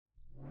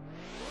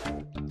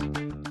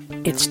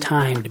It's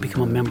time to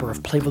become a member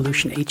of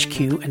Playvolution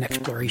HQ and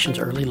Explorations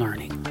Early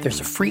Learning. There's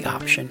a free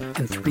option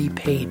and 3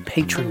 paid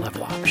patron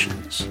level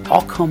options.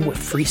 All come with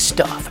free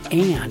stuff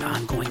and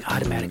ongoing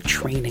automatic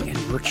training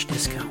and merch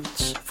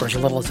discounts. For as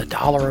little as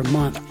 $1 a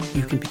month,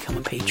 you can become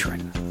a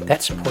patron.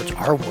 That supports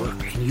our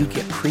work and you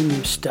get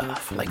premium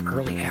stuff like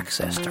early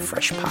access to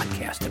fresh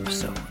podcast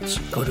episodes.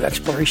 Go to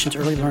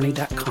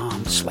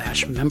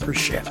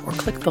explorationsearlylearning.com/membership or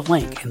click the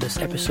link in this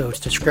episode's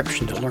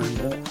description to learn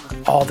more.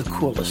 All the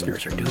cool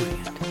listeners are doing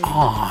it.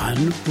 On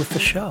with the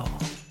show.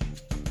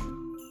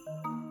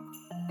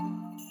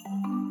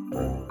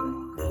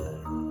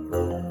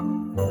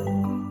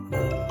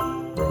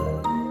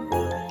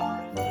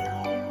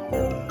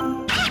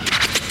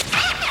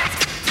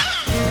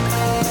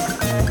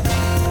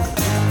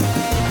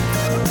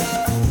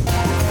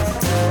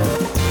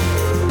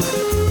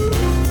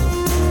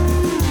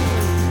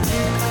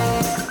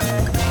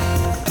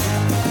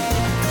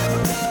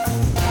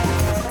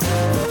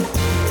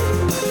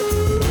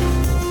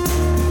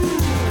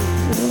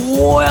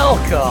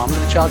 Welcome to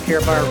the Child Care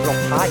Environmental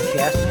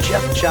Podcast.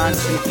 Jeff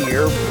Johnson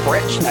here,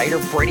 Brett Schneider,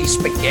 Brady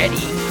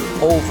Spaghetti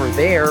over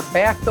there.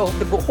 Back the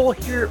whole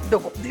here.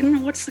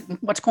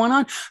 What's going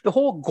on? The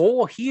whole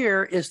goal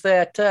here is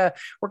that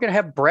we're going to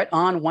have Brett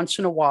on once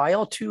in a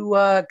while to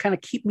kind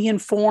of keep me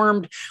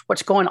informed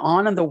what's going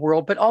on in the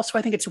world. But also,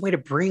 I think it's a way to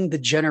bring the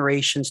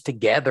generations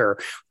together.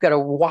 We've got a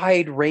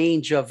wide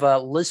range of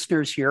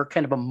listeners here,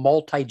 kind of a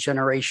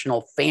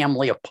multi-generational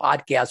family of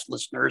podcast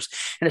listeners,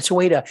 and it's a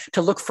way to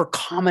look for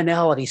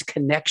commonalities,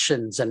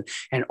 connections, and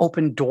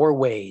open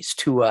doorways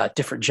to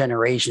different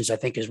generations. I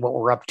think is what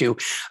we're up to.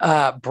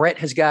 Brett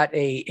has got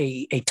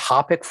a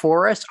topic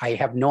for us. I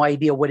have no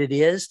idea what it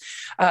is.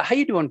 How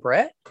you doing,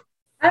 Brett?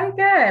 I'm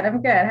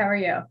good. How are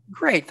you?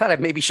 Great. Thought I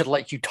maybe should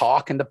let you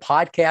talk in the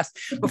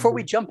podcast. Before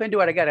we jump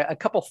into it, I got a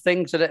couple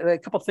things that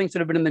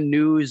have been in the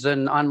news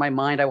and on my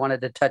mind I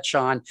wanted to touch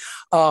on.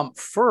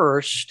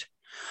 First,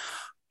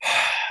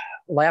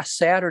 last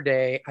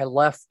Saturday, I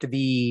left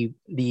the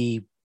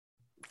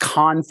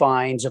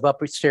confines of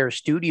Upstairs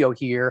Studio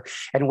here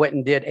and went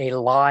and did a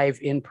live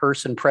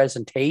in-person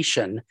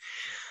presentation,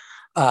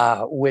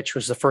 which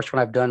was the first one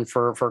I've done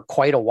for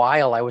quite a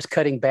while. I was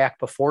cutting back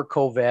before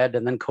COVID,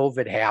 and then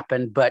COVID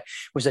happened, but it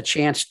was a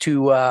chance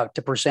to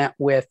present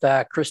with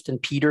Kristen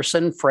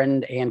Peterson,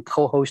 friend and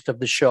co-host of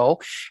the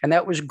show, and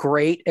that was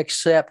great.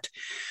 Except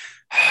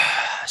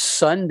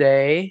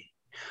Sunday,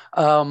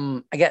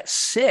 I got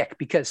sick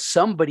because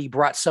somebody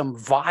brought some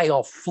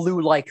vile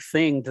flu-like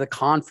thing to the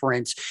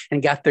conference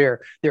and got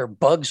their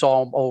bugs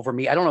all over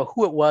me. I don't know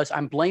who it was.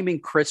 I'm blaming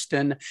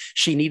Kristen.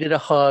 She needed a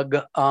hug.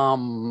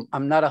 I'm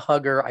not a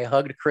hugger. I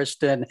hugged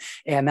Kristen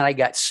and then I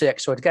got sick.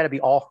 So it's got to be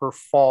all her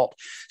fault.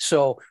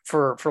 So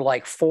for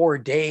like 4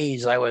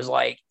 days, I was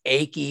like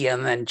achy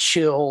and then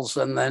chills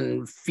and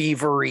then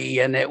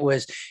fevery. And it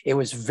was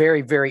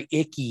very, very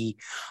icky.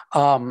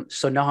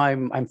 So now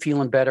I'm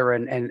feeling better.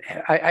 And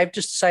I've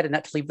just decided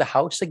not to leave the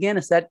house again.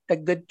 Is that a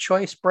good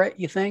choice, Brett?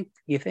 You think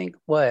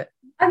what?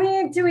 I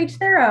mean, to each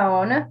their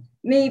own.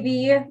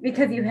 Maybe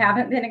because you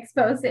haven't been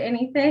exposed to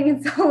anything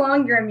in so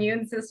long, your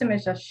immune system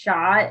is just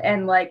shot,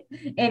 and like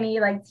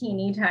any like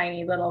teeny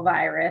tiny little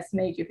virus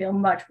made you feel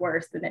much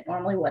worse than it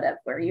normally would have.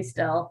 Where you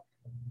still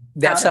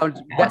that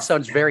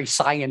sounds very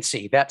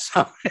sciencey.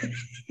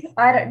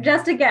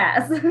 Just a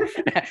guess.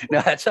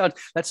 No,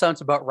 that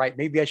sounds about right.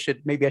 Maybe I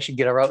should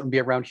get out and be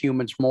around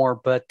humans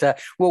more, but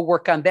we'll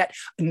work on that.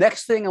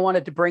 Next thing I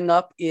wanted to bring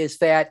up is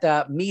that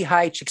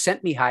Mihai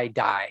Csikszentmihalyi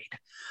died.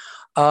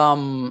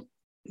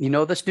 You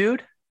know this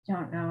dude?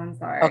 Don't know. I'm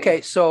sorry.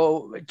 Okay,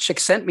 so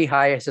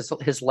Csikszentmihalyi is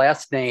his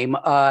last name.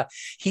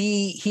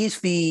 He's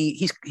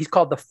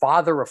called the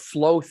father of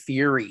flow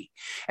theory,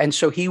 and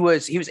so he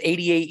was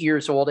 88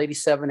 years old,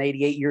 87,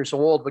 88 years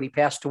old when he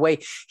passed away.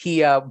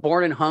 He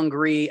born in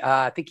Hungary.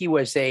 I think he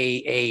was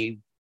a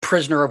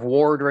prisoner of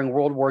war during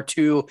World War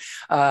II,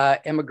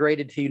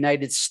 emigrated to the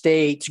United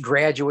States,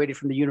 graduated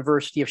from the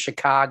University of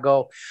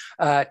Chicago,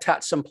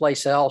 taught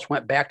someplace else,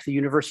 went back to the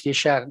University of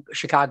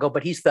Chicago,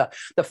 but he's the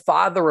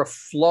father of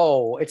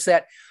flow. It's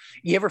that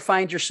you ever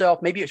find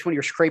yourself, maybe it's when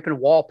you're scraping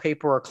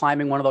wallpaper or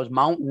climbing one of those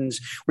mountains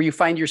where you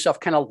find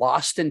yourself kind of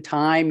lost in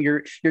time.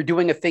 You're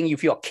doing a thing you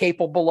feel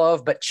capable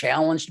of, but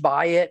challenged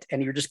by it.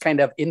 And you're just kind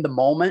of in the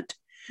moment.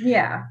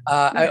 Yeah.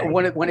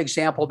 One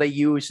example they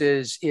use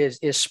is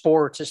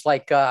sports. It's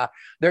like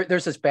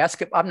there's this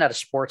basketball. I'm not a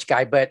sports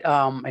guy, but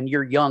and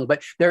you're young,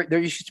 but there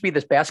used to be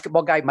this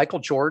basketball guy, Michael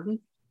Jordan.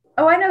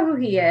 Oh, I know who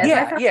he is.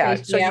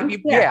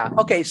 Yeah.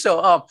 Okay.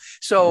 So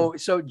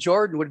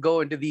Jordan would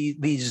go into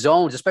these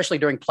zones, especially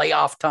during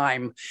playoff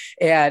time,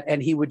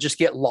 and he would just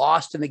get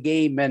lost in the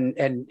game,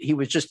 and he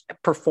was just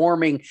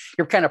performing.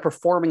 You're kind of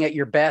performing at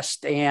your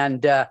best,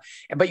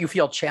 but you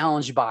feel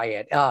challenged by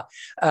it.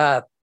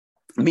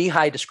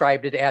 Mihai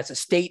described it as a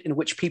state in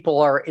which people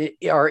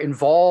are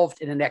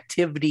involved in an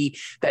activity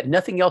that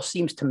nothing else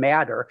seems to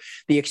matter.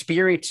 The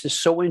experience is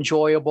so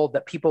enjoyable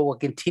that people will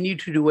continue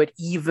to do it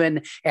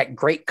even at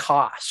great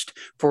cost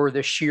for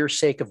the sheer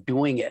sake of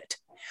doing it.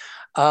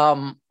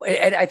 And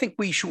I think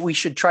we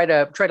should try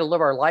to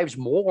live our lives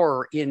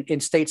more in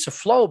states of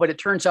flow. But it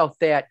turns out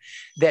that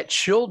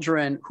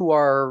children who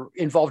are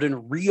involved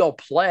in real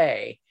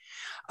play,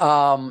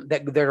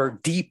 that are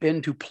deep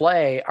into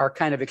play, are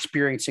kind of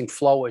experiencing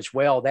flow as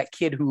well. That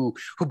kid who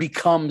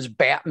becomes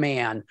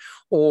Batman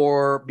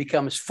or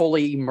becomes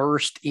fully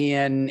immersed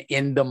in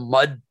the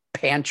mud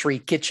pantry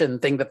kitchen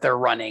thing that they're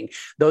running,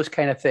 those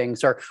kind of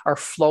things are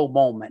flow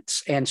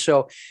moments. And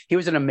so he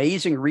was an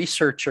amazing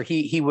researcher.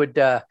 He would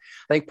I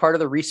think part of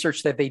the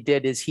research that they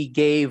did is he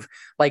gave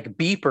like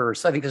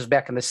beepers. I think this was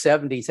back in the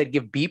 70s. They'd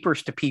give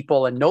beepers to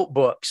people in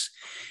notebooks,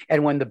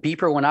 and when the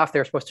beeper went off, they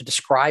were supposed to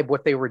describe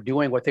what they were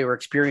doing, what they were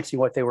experiencing,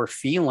 what they were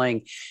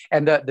feeling,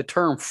 and the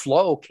term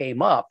flow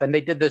came up. And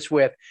they did this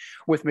with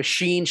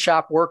machine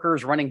shop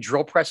workers running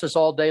drill presses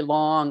all day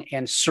long,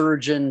 and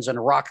surgeons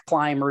and rock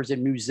climbers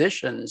and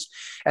musicians.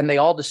 And they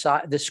all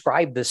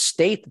described the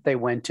state that they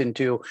went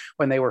into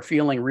when they were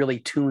feeling really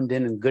tuned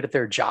in and good at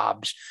their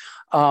jobs.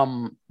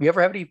 You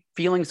ever have any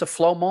feelings of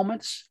flow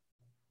moments?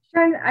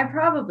 Sure, I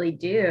probably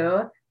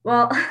do.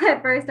 Well,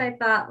 at first I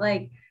thought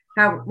like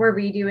how we're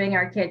redoing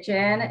our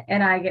kitchen,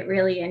 and I get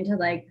really into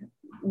like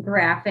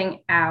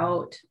graphing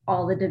out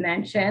all the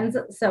dimensions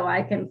so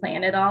I can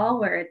plan it all,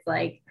 where it's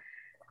like,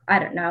 I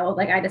don't know,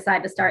 like I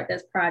decide to start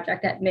this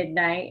project at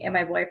midnight and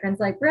my boyfriend's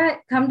like, Brett,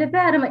 come to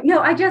bed. I'm like, no,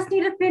 I just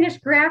need to finish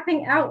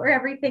graphing out where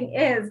everything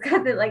is,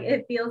 because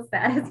it feels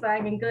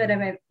satisfying and good.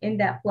 I'm in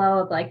that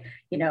flow of like,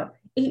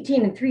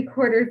 18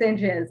 3/4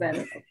 inches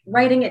and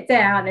writing it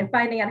down and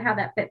finding out how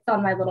that fits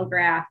on my little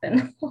graph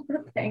and all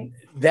the things.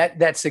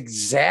 That's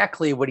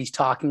exactly what he's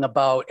talking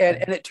about. And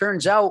it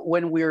turns out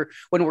when we're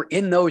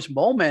in those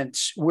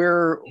moments,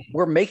 we're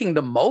making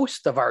the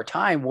most of our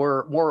time.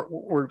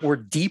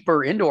 We're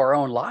deeper into our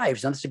own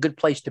lives, and it's a good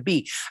place to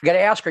be. I got to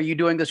ask, are you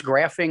doing this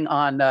graphing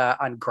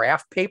on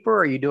graph paper, or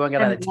are you doing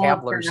it on a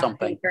tablet or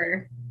something?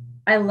 Paper.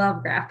 I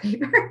love graph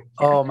paper.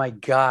 Oh my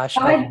gosh.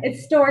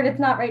 It's stored.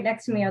 It's not right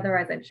next to me.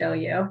 Otherwise I'd show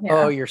you. Yeah.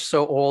 Oh, you're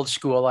so old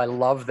school. I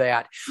love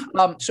that.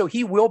 So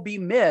he will be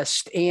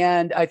missed.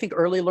 And I think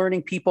early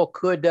learning people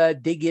could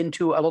dig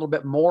into a little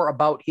bit more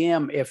about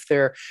him if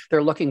they're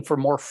looking for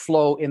more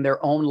flow in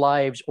their own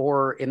lives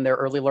or in their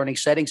early learning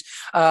settings.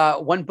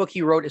 One book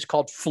he wrote is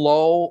called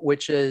Flow,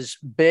 which is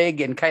big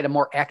and kind of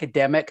more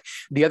academic.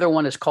 The other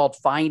one is called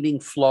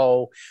Finding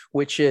Flow,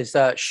 which is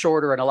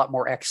shorter and a lot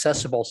more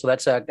accessible. So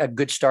that's a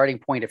good starting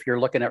point if you're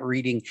looking at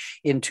reading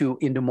into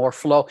more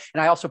flow.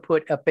 And I also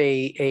put up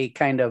a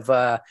kind of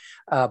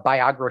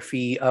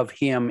biography of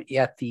him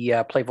at the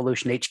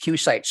Playvolution HQ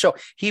site. So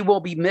he will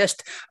be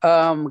missed.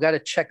 Got to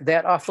check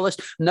that off the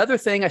list. Another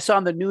thing I saw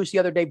in the news the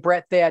other day,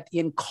 Brett, that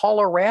in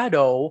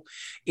Colorado,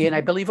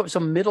 I believe it was a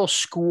middle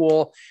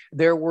school,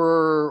 there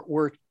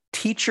were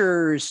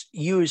teachers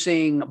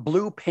using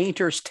blue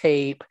painter's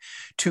tape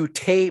to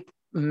tape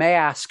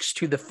masks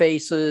to the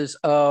faces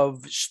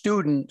of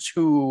students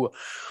who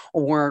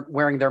weren't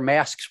wearing their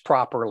masks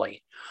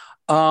properly.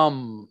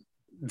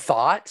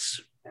 Thoughts?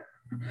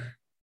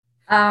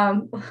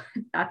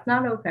 That's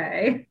not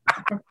okay.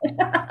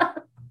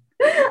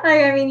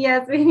 I mean,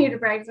 yes, we need to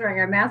practice wearing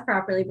our mask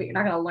properly, but you're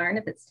not going to learn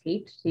if it's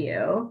taped to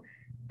you.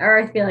 Or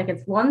I feel like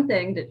it's one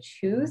thing to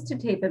choose to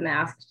tape a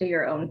mask to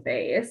your own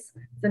face.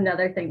 It's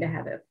another thing to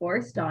have it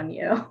forced on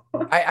you.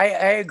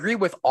 I agree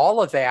with all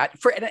of that.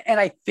 And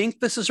I think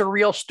this is a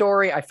real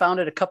story. I found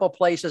it a couple of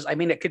places. I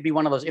mean, it could be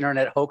one of those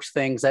internet hoax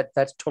things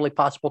that's totally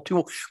possible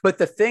too. But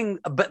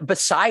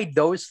beside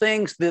those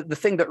things, the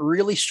thing that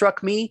really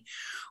struck me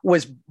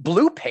was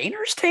blue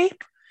painter's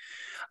tape.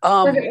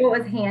 It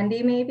was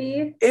handy,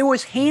 maybe? It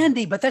was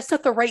handy, but that's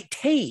not the right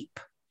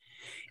tape.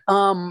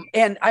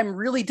 And I'm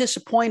really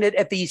disappointed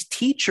at these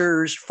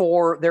teachers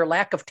for their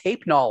lack of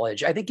tape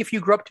knowledge. I think if you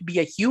grew up to be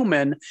a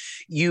human,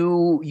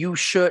 you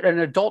should, an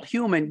adult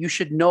human, you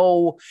should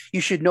know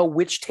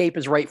which tape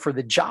is right for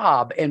the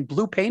job. And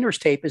blue painter's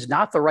tape is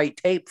not the right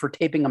tape for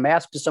taping a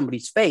mask to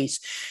somebody's face.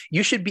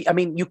 You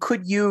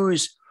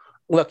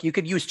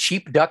could use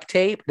cheap duct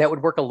tape. That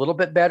would work a little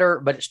bit better,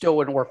 but it still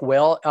wouldn't work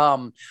well. A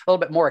little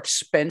bit more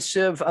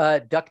expensive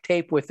duct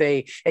tape with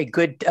a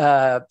good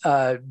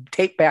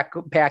tape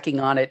packing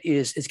on it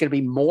is going to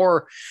be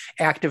more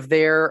active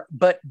there.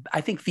 But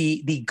I think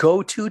the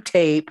go-to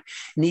tape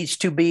needs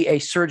to be a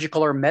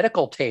surgical or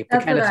medical tape.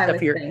 That's the kind of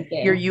stuff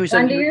you're using.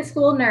 Under your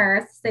school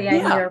nurse, say I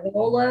need a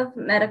roll of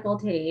medical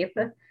tape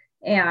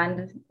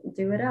and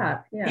do it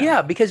up.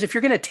 Yeah, because if you're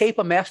going to tape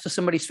a mask to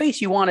somebody's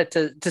face, you want it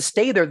to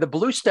stay there. The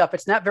blue stuff,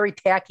 it's not very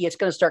tacky. It's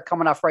going to start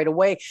coming off right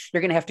away. You're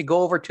going to have to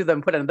go over to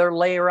them, put another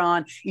layer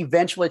on.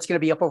 Eventually, it's going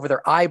to be up over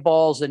their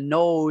eyeballs and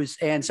nose,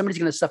 and somebody's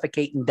going to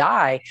suffocate and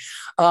die,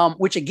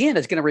 which again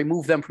is going to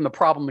remove them from the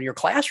problem in your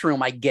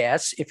classroom, I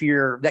guess, if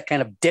you're that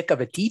kind of dick of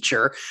a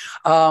teacher.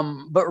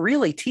 But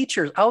really,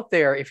 teachers out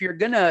there, if you're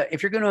gonna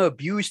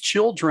abuse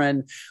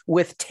children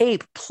with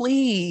tape,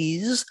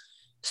 please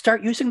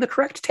start using the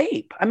correct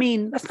tape. I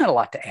mean, that's not a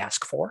lot to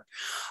ask for.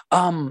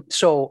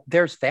 So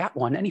there's that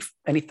one.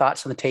 Any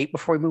thoughts on the tape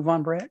before we move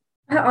on, Brett?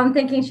 I'm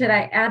thinking, should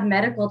I add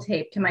medical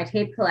tape to my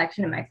tape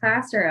collection in my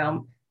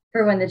classroom?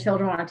 for when the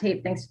children want to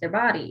tape things to their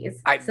bodies,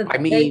 so I that they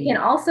mean, can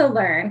also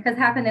learn. Because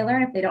how can they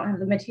learn if they don't have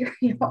the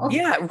material?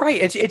 yeah,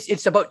 right.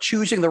 It's about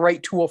choosing the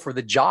right tool for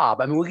the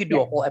job. I mean, we could do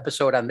Yeah. a whole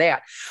episode on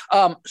that.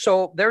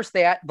 So there's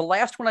that. The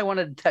last one I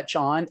wanted to touch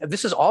on.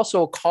 This is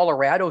also a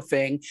Colorado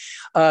thing.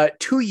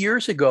 2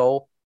 years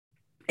ago,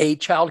 a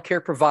child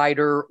care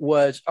provider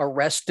was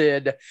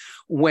arrested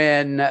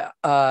when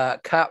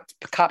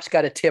cops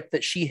got a tip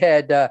that she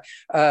had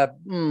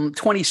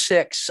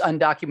 26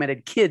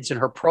 undocumented kids in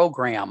her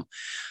program.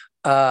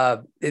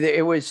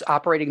 It was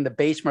operating in the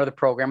basement of the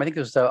program. I think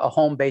it was a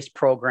home-based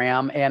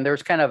program, and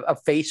there's kind of a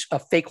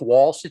fake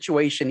wall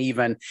situation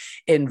even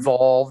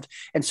involved.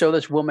 And so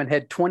this woman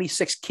had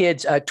 26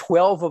 kids,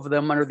 12 of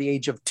them under the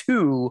age of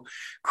 2,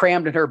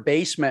 crammed in her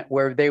basement,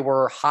 where they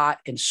were hot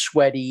and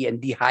sweaty and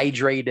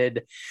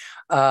dehydrated,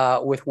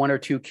 with 1 or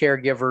 2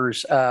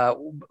 caregivers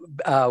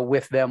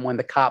with them when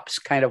the cops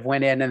kind of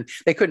went in, and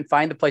they couldn't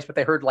find the place, but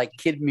they heard like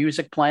kid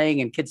music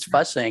playing and kids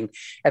fussing,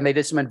 and they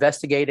did some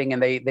investigating,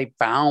 and they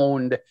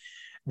found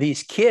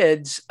these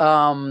kids.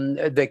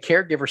 The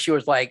caregiver, she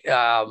was like,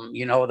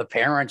 the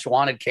parents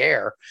wanted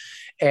care,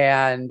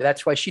 and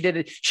that's why she did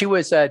it. She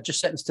was just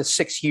sentenced to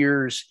 6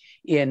 years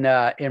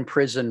in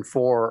prison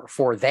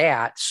for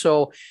that.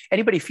 So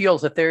anybody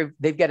feels that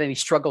they've got any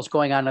struggles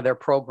going on in their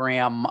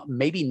program,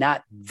 maybe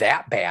not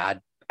that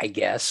bad, I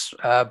guess.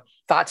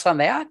 Thoughts on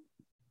that?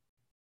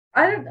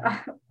 I don't.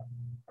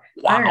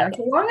 I don't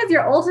know. As long as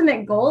your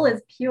ultimate goal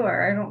is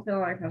pure, I don't feel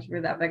like that should be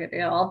that big a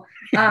deal.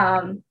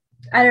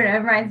 I don't know. It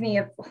reminds me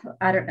of,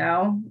 I don't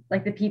know,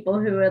 like the people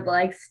who would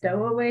like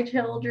stow away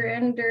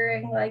children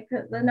during like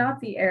the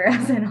Nazi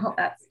eras and all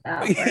that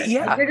stuff.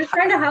 Yeah. Like, you're just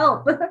trying to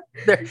help.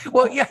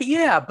 Well,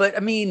 yeah. But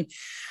I mean,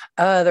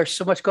 there's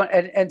so much going,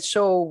 and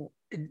so,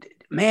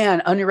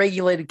 man,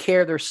 unregulated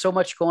care, there's so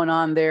much going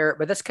on there,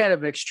 but that's kind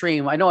of an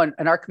extreme. I know in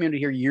our community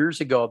here years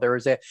ago, there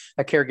was a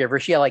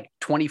caregiver. She had like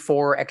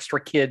 24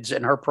 extra kids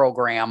in her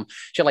program.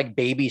 She had like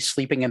babies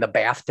sleeping in the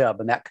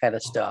bathtub and that kind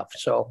of stuff.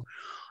 So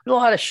a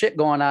lot of shit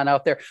going on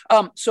out there.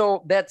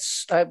 So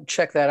that's,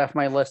 check that off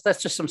my list. That's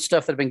just some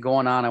stuff that have been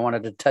going on I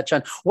wanted to touch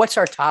on. What's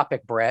our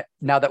topic, Brett,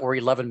 now that we're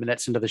 11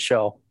 minutes into the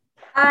show?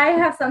 I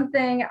have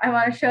something I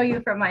want to show you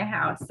from my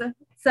house.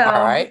 So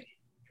All right.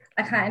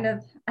 I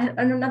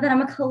don't know that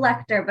I'm a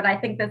collector, but I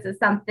think this is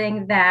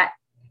something that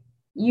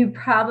you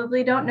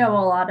probably don't know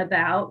a lot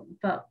about,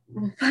 but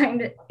will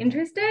find it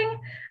interesting.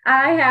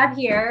 I have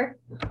here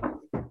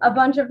a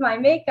bunch of my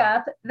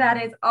makeup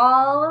that is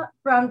all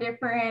from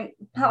different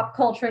pop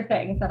culture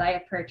things that I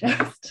have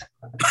purchased.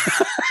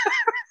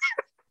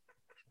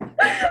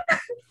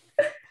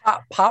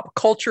 Pop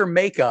culture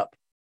makeup.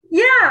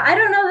 Yeah, I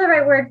don't know the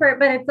right word for it,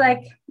 but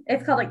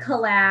it's called like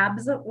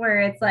collabs,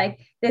 where it's like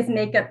this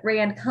makeup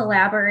brand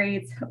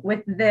collaborates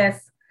with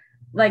this,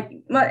 like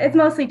it's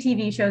mostly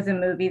TV shows and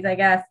movies, I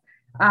guess.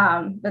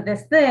 But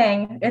this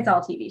thing, it's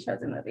all TV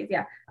shows and movies,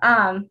 yeah.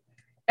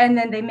 And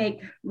then they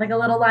make like a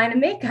little line of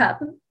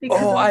makeup.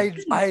 Oh,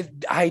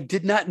 I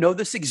did not know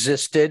this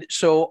existed.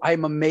 So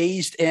I'm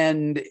amazed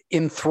and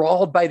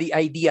enthralled by the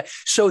idea.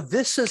 So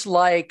this is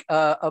like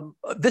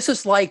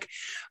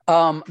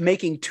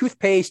making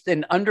toothpaste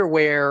and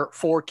underwear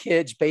for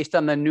kids based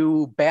on the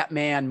new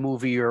Batman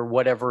movie or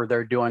whatever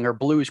they're doing, or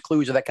Blue's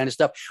Clues or that kind of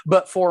stuff,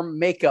 but for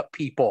makeup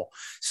people.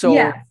 So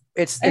yeah.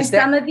 it's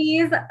some of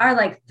these are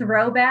like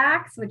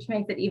throwbacks, which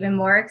makes it even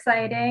more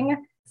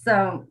exciting.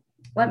 So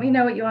let me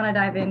know what you want to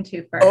dive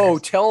into first. Oh,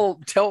 tell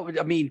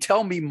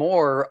me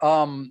more.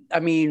 I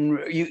mean,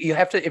 you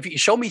have to, if you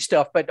show me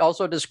stuff, but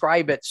also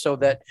describe it so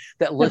that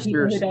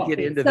listeners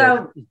get into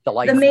the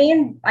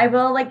I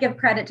will like give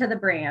credit to the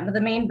brand.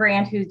 The main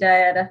brand who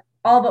did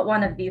all but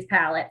one of these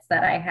palettes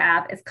that I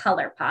have is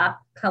ColourPop.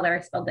 Color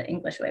is spelled the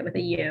English way with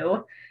a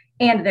U.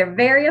 And they're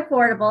very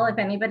affordable if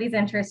anybody's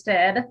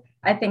interested.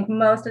 I think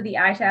most of the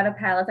eyeshadow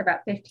palettes are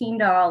about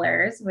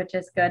 $15, which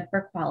is good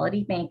for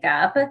quality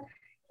makeup.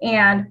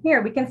 And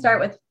here we can start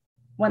with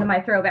one of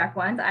my throwback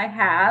ones. I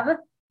have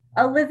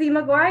a Lizzie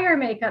McGuire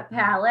makeup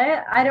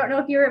palette. I don't know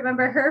if you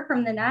remember her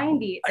from the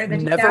 90s. I've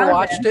never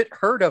watched it,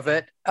 heard of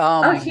it.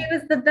 She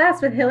was the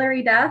best with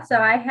Hilary Duff.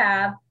 So I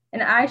have an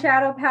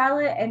eyeshadow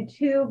palette and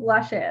 2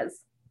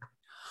 blushes.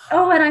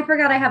 Oh, and I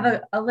forgot I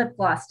have a lip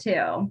gloss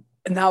too.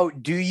 Now,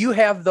 do you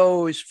have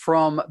those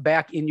from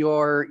back in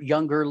your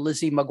younger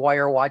Lizzie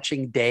McGuire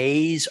watching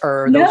days?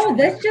 Or no,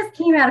 this just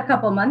came out a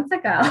couple months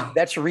ago.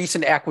 That's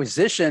recent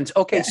acquisitions.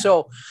 Okay,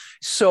 yeah.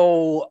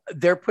 So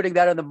they're putting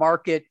that on the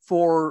market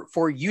for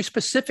you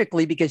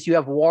specifically because you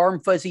have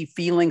warm, fuzzy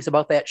feelings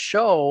about that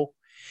show.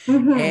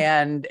 Mm-hmm.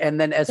 And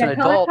then as an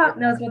adult, ColourPop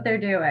knows what they're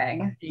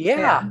doing.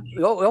 Yeah.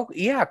 Oh,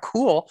 yeah.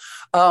 Cool.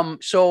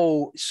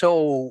 So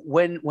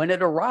when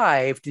it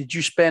arrived, did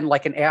you spend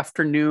like an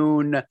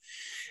afternoon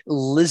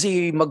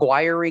Lizzie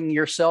McGuiring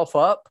yourself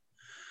up?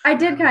 I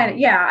did kind of,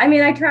 yeah. I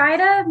mean, I try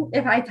to,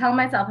 if I tell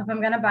myself, if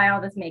I'm going to buy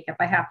all this makeup,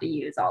 I have to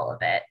use all of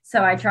it.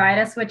 So I try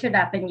to switch it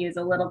up and use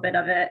a little bit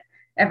of it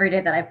every day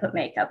that I put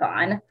makeup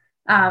on.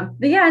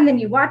 But yeah, and then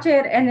you watch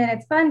it and then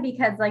it's fun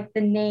because like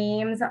the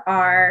names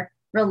are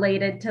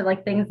related to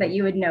like things that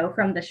you would know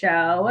from the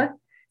show.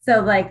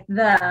 So like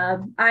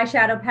the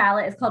eyeshadow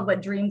palette is called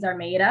What Dreams Are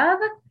Made Of,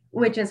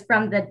 which is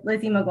from the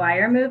Lizzie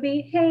McGuire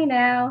movie. Hey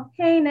now,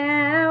 hey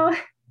now.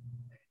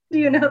 Do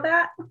you know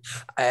that?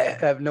 I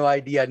have no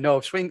idea. No,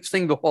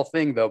 sing the whole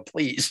thing though,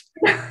 please.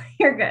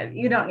 You're good.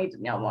 You don't need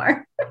to know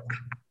more.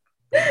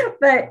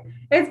 But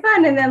it's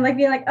fun. And then like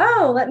being like,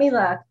 oh, let me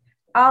look.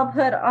 I'll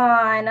put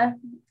on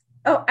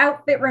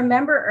outfit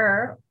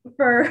rememberer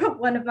for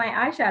one of my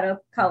eyeshadow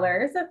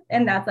colors.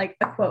 And that's like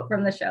a quote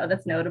from the show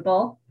that's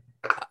notable.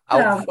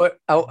 Outfit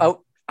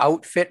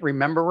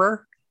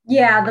rememberer.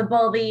 Yeah, the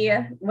bully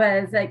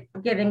was like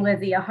giving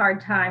Lizzie a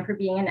hard time for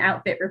being an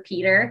outfit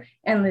repeater.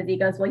 And Lizzie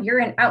goes, well, you're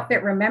an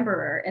outfit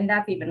rememberer, and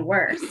that's even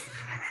worse.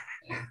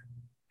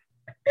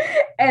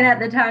 And at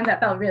the time, that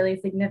felt really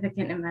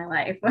significant in my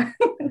life.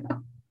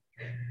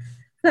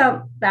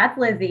 So that's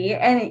Lizzie.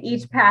 And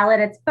each palette,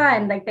 it's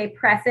fun. Like they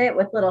press it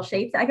with little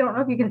shapes. I don't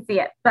know if you can see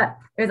it, but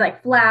there's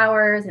like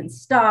flowers and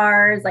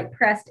stars like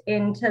pressed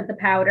into the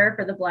powder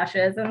for the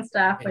blushes and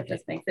stuff, which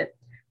just makes it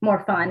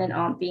more fun and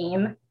on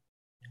theme.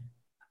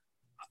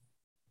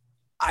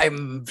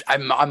 I'm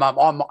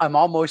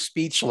almost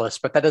speechless,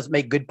 but that doesn't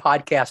make good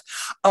podcast.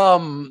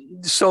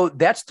 So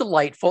that's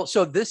delightful.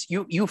 So this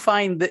you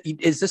find that,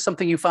 is this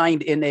something you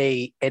find in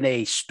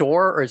a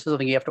store, or is this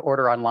something you have to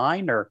order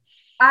online? Or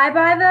I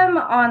buy them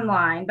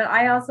online, but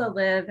I also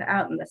live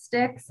out in the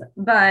sticks.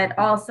 But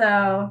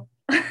also,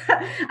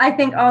 I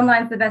think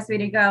online's the best way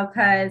to go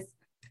because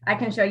I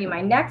can show you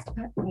my next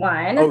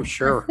one. Oh,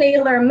 sure.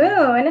 Sailor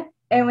Moon.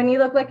 And when you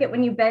look like it,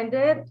 when you bend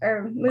it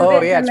or move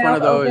it, yeah, it's one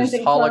of those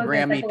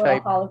hologrammy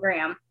type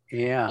hologram.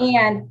 Yeah.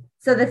 And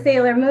so the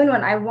Sailor Moon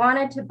one, I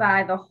wanted to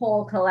buy the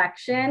whole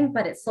collection,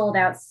 but it sold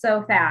out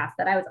so fast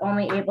that I was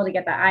only able to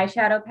get the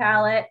eyeshadow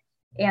palette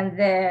and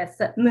this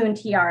Moon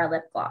Tiara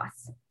lip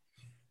gloss.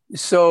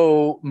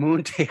 So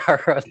Moon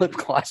Tiara lip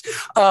gloss.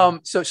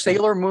 So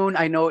Sailor Moon,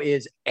 I know,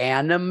 is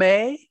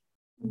anime.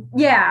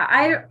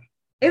 Yeah,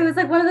 it was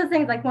like one of those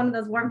things, like one of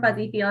those warm,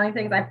 fuzzy feeling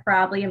things. I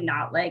probably am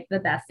not like the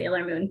best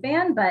Sailor Moon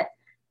fan, but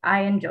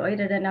I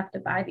enjoyed it enough to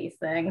buy these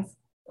things.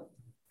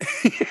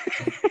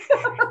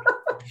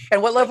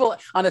 And what level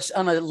on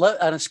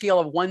a scale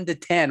of 1 to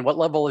 10, what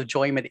level of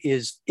enjoyment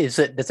does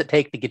it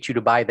take to get you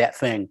to buy that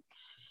thing?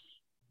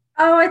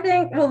 Oh, I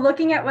think, well,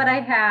 looking at what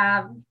I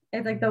have,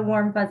 it's like the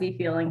warm, fuzzy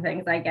feeling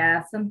things, I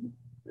guess.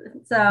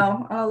 So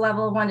on a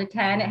level of 1 to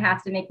 10, it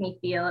has to make me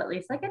feel at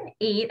least like an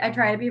 8. I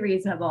try to be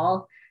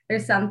reasonable.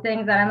 There's some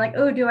things that I'm like,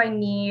 oh, do I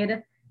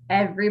need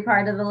every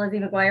part of the Lizzie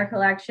McGuire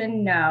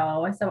collection?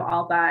 No. So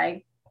I'll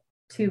buy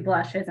 2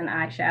 blushes, an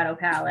eyeshadow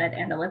palette,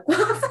 and a lip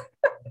gloss.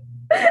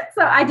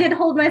 So I did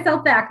hold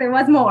myself back. There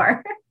was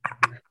more.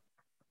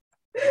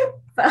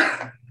 So,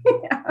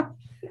 yeah.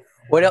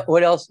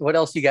 What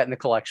else you got in the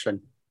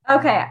collection?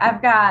 Okay,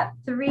 I've got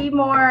 3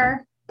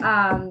 more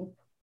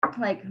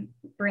like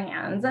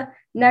brands.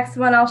 Next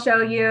one I'll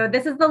show you.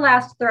 This is the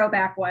last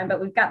throwback one,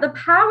 but we've got the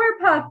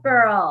Powerpuff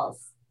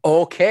Girls.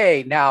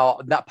 Okay, now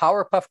that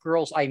Powerpuff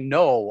Girls, I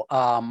know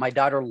my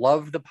daughter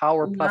loved the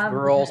Powerpuff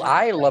Girls.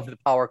 I love the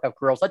Powerpuff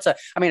Girls. It's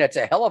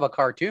a hell of a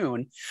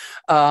cartoon.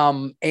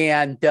 And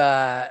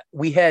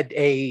we had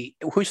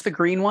who's the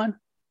green one?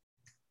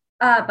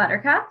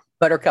 Buttercup.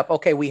 Buttercup.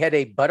 Okay, we had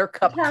a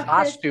Buttercup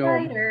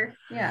costume.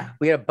 Yeah.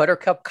 We had a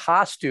Buttercup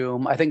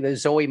costume. I think that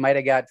Zoe might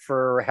have got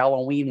for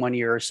Halloween one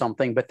year or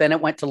something. But then it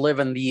went to live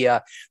in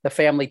the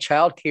family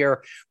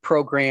childcare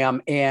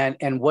program, and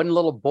one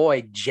little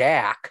boy,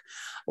 Jack,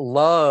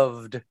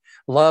 loved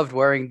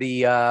wearing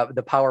the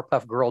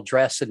Powerpuff Girl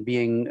dress and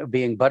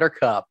being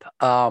Buttercup.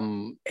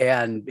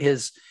 And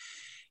his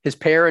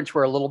parents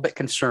were a little bit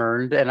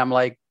concerned, and I'm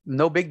like,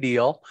 no big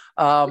deal.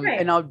 Right.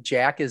 And now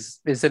Jack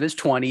is in his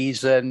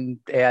 20s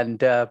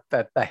and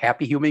a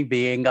happy human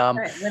being.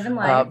 Right, living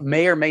life.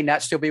 May or may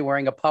not still be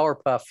wearing a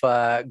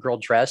Powerpuff Girl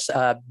dress.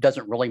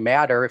 Doesn't really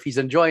matter if he's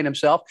enjoying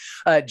himself.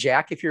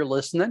 Jack, if you're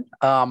listening,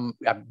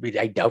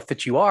 I doubt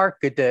that you are.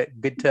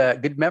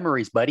 Good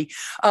memories, buddy.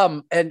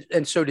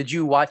 And so did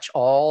you watch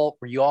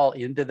were you all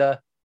into the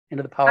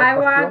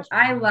Powerpuff Girls?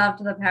 I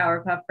loved the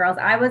Powerpuff Girls.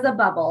 I was a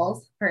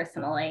Bubbles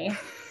personally.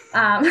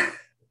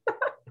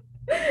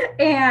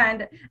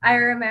 And I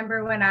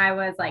remember when I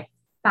was like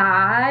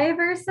 5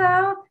 or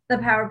so, the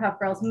Powerpuff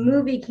Girls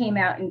movie came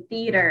out in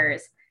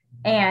theaters.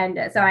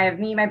 And so I have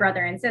me, my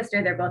brother and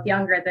sister, they're both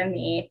younger than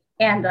me.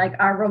 And like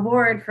our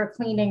reward for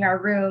cleaning our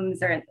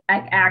rooms or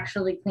like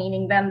actually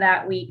cleaning them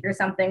that week or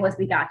something was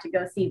we got to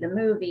go see the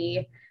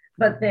movie.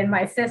 But then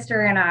my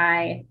sister and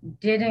I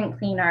didn't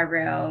clean our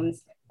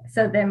rooms.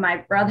 So then my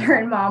brother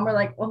and mom were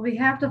like, well, we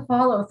have to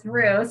follow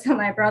through. So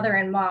my brother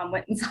and mom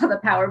went and saw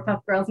the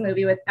Powerpuff Girls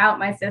movie without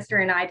my sister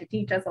and I to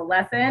teach us a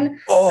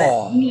lesson.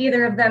 Oh. But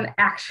neither of them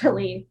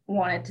actually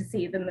wanted to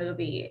see the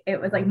movie.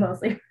 It was like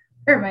mostly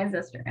for my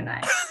sister and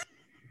I.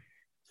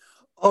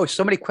 Oh,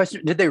 so many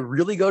questions. Did they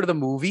really go to the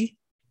movie?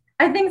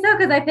 I think so,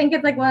 because I think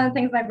it's like one of the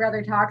things my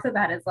brother talks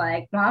about is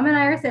like, mom and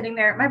I are sitting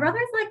there. My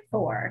brother's like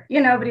 4,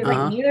 but he's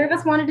like, neither of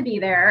us wanted to be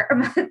there.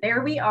 But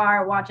there we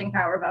are watching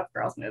Powerpuff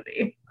Girls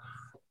movie.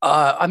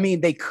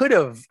 They could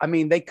have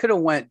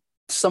went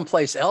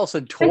someplace else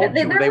and And told you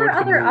there they were were the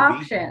other movie,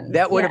 options.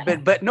 that would Yeah. have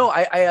been. But no,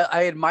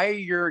 I admire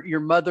your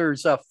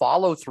mother's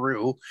follow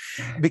through,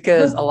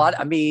 because a lot.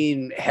 I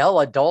mean, hell,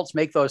 adults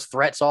make those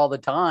threats all the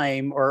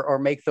time, or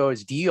make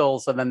those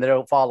deals, and then they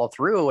don't follow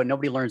through, and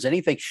nobody learns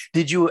anything.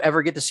 Did you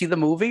ever get to see the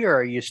movie, or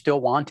are you still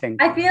wanting?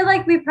 I feel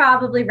like we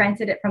probably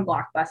rented it from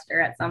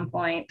Blockbuster at some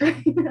point.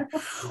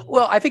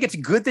 Well, I think it's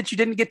good that you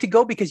didn't get to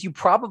go, because you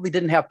probably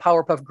didn't have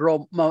Powerpuff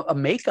Girl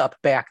makeup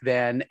back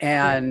then,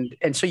 and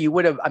so you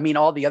would have. I mean,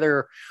 all the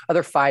other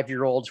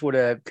 5-year-olds would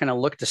have kind of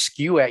looked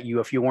askew at you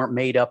if you weren't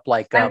made up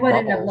like I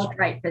wouldn't have Bubbles. looked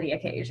right for the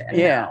occasion.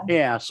 Yeah, No.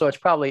 yeah. So it's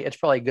probably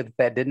good that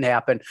that didn't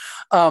happen.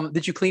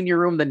 Did you clean your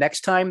room the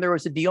next time there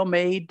was a deal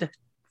made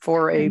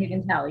for I a? couldn't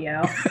even tell you.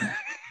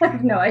 I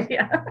have no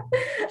idea.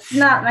 It's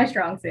not my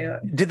strong suit.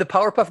 Did the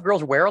Powerpuff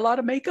Girls wear a lot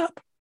of makeup?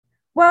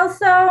 Well,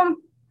 so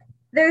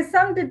there's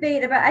some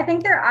debate about, I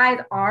think their eyes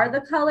are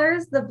the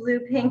colors, the blue,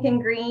 pink,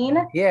 and green.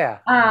 Yeah.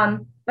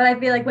 But I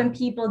feel like when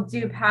people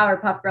do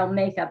Powerpuff Girl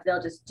makeup,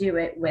 they'll just do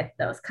it with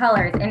those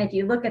colors. And if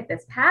you look at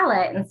this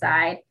palette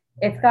inside,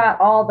 it's got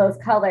all those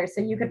colors.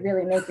 So you could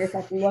really make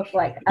yourself look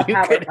like a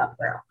Powerpuff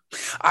Girl.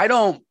 I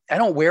don't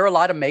wear a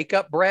lot of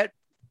makeup, Brett.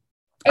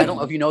 I don't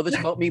know if you know this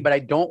about me, but I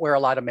don't wear a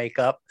lot of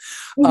makeup.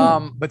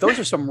 But those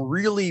are some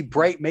really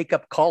bright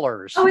makeup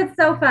colors. Oh, it's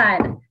so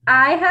fun.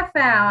 I have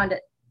found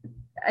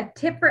a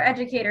tip for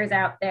educators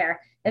out there.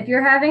 If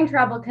you're having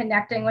trouble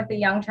connecting with a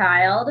young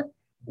child,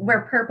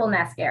 wear purple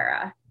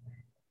mascara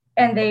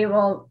and they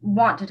will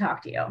want to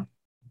talk to you.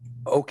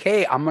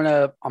 Okay, I'm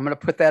gonna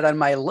put that on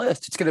my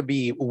list. It's gonna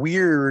be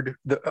weird.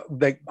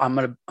 I'm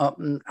gonna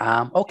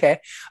okay.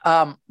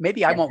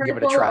 Maybe I won't give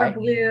it a try. Or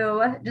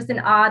blue, just an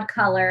odd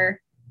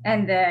color.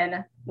 And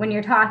then when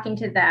you're talking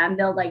to them,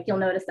 you'll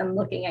notice them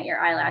looking at your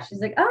eyelashes.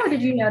 Like, oh,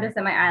 did you notice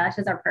that my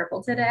eyelashes are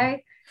purple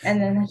today?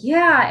 And then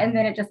yeah. And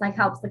then it just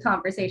helps the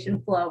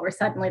conversation flow where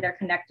suddenly they're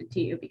connected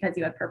to you because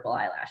you had purple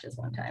eyelashes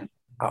one time.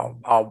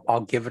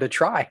 I'll give it a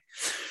try.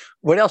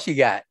 What else you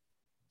got?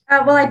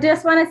 Well, I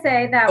just want to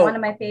say that one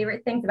of my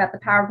favorite things about the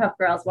Powerpuff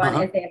Girls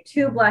one is they have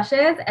 2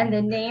 blushes and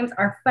the names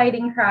are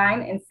Fighting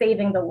Crime and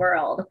Saving the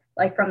World,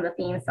 like from the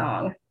theme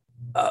song.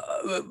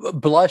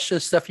 Blush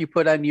is stuff you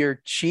put on your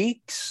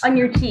cheeks? On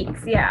your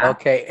cheeks, yeah.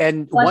 Okay,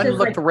 and blush one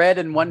looked red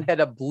and one had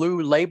a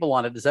blue label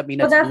on it. Does that mean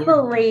that's blue?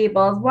 The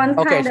labels. One's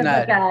kind of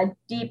not... like a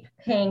deep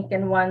pink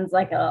and one's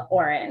like a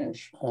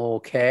orange.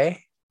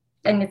 Okay.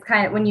 And it's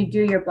kind of, when you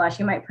do your blush,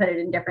 you might put it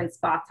in different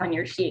spots on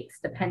your cheeks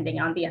depending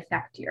on the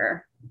effect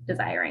you're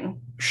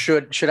desiring.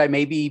 Should I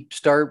maybe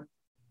start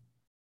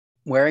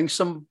wearing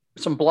some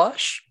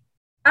blush?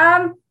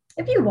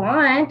 If you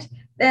want.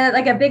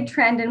 Like a big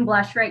trend in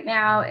blush right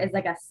now is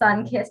like a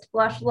sun-kissed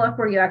blush look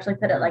where you actually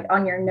put it like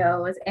on your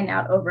nose and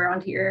out over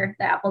onto the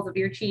apples of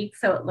your cheeks.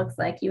 So it looks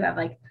like you have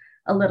like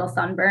a little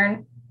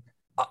sunburn.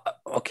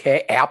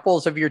 Okay.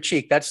 Apples of your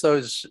cheek. That's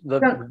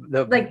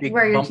the like big,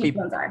 where your bumpy...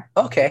 cheekbones are.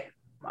 Okay.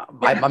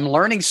 I'm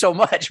learning so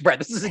much, Brett.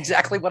 This is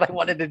exactly what I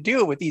wanted to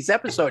do with these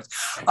episodes.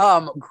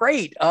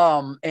 Great.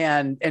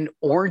 And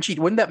orangey,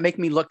 wouldn't that make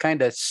me look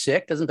kind of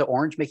sick? Doesn't the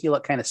orange make you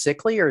look kind of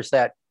sickly, or is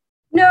that?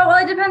 No,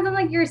 well, it depends on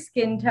like your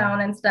skin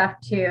tone and stuff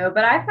too.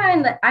 But I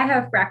find that I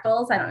have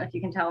freckles. I don't know if you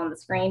can tell on the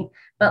screen,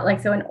 but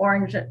like, so an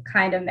orange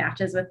kind of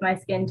matches with my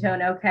skin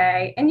tone.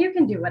 Okay. And you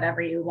can do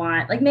whatever you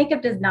want. Like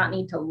makeup does not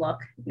need to look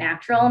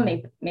natural.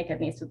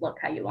 Makeup needs to look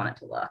how you want it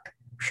to look.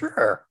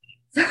 Sure.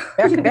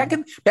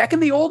 Back in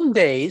the olden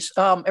days,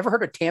 ever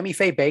heard of Tammy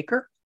Faye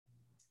Baker?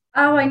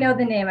 Oh, I know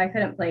the name. I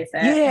couldn't place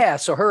it. Yeah.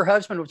 So her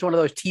husband was one of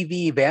those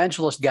TV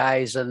evangelist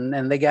guys,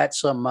 and they got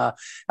some.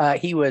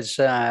 He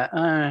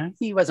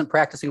wasn't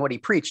practicing what he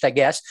preached, I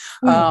guess.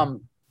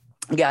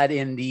 Got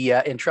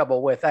in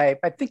trouble with I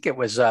think it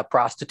was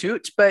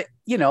prostitutes, but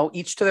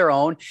each to their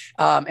own.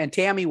 And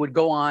Tammy would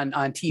go on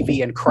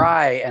TV and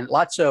cry, and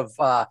lots of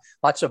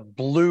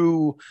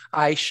blue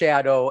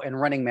eyeshadow and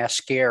running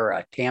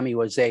mascara. Tammy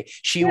was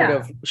she would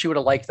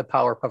have liked the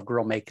Powerpuff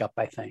Girl makeup,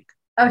 I think.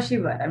 Oh, she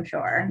would, I'm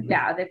sure.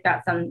 Yeah, they've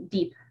got some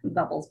deep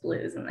bubbles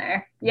blues in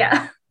there.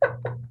 Yeah.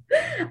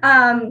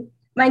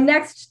 My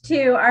next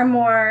 2 are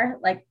more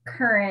like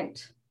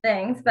current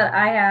things, but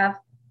I have,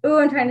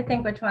 I'm trying to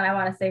think which one I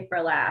want to say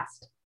for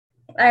last.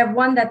 I have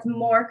one that's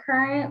more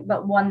current,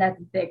 but one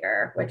that's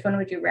bigger. Which one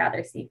would you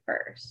rather see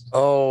first?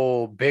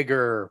 Oh,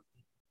 bigger.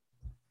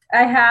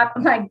 I have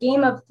my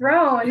Game of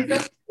Thrones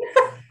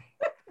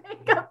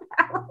makeup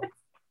palette.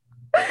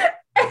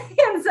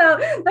 And so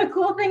the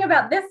cool thing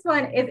about this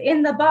one is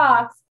in the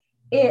box,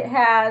 it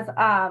has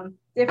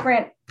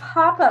different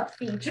pop-up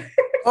features.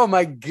 Oh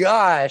my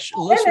gosh,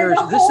 listeners,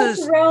 this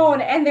is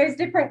throne, and there's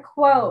different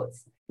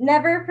quotes.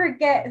 Never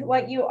forget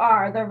what you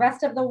are. The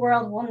rest of the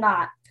world will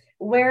not.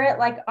 Wear it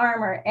like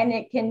armor, and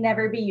it can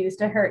never be used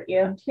to hurt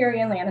you.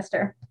 Tyrion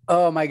Lannister.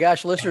 Oh my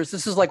gosh, listeners,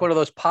 this is like one of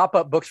those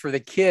pop-up books for the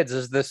kids.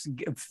 Is this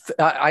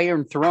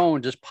Iron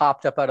Throne just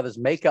popped up out of this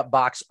makeup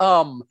box?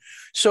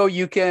 So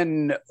you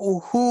can,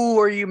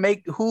 what?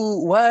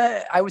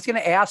 I was going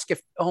to ask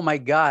if, oh my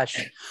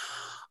gosh,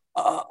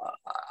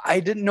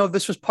 I didn't know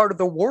this was part of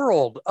the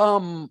world.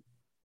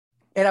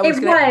 And I It was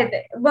gonna.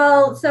 was.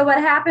 Well, so what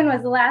happened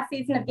was the last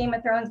season of Game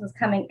of Thrones was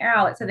coming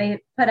out. So they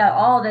put out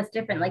all this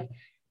different like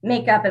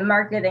makeup and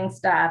marketing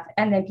stuff.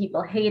 And then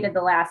people hated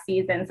the last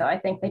season. So I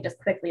think they just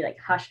quickly like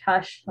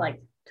hush,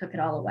 like took it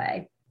all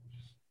away.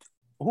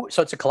 Ooh,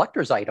 so it's a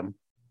collector's item.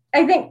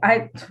 I think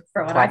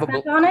for what I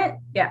Probably. spent on it,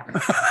 yeah.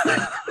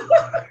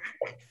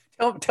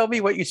 Tell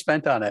me what you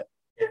spent on it.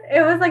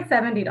 It was like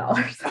 $70.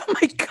 Oh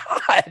my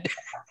God.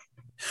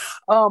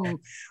 Um,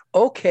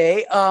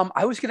 okay.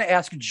 I was going to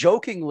ask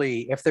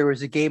jokingly if there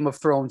was a Game of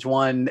Thrones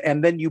one,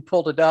 and then you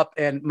pulled it up,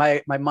 and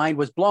my mind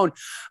was blown.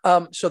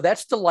 So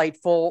that's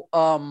delightful.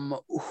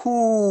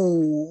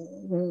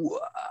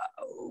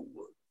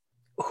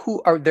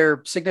 Who are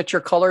their signature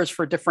colors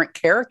for different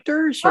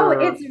characters? Oh, Or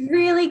it's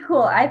really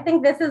cool. I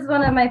think this is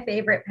one of my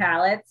favorite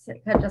palettes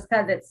just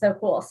because it's so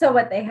cool. So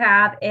what they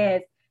have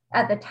is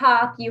at the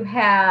top you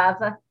have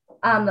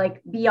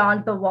like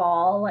Beyond the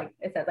Wall, like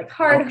it says like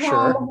Hard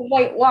Home, sure.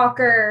 White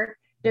Walker,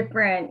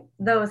 different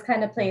those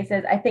kind of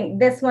places. I think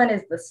this one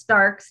is the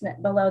Starks.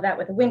 Below that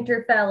with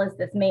Winterfell is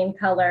this main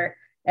color,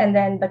 and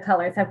then the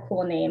colors have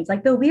cool names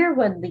like the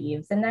Weirwood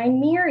Leaves and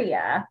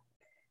Nymeria.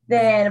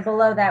 Then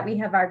below that, we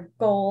have our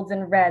golds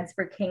and reds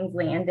for King's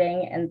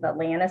Landing and the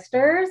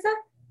Lannisters,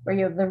 where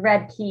you have the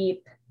Red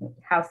Keep,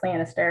 House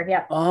Lannister.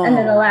 Yep. Oh. And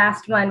then the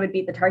last one would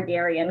be the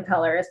Targaryen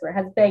colors, where it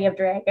has Bay of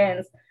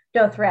Dragons,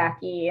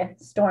 Dothraki,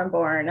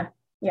 Stormborn.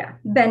 Yeah.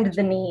 Bend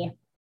the Knee.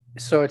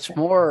 So it's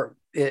more.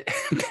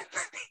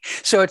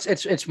 So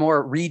it's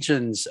more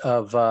regions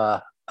of.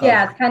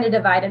 Yeah, it's kind of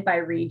divided by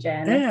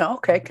region. Yeah,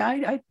 okay.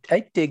 I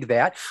dig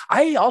that.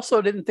 I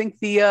also didn't think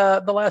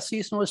the last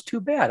season was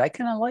too bad. I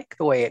kind of like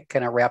the way it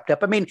kind of wrapped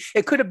up. I mean,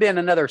 it could have been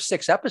another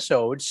 6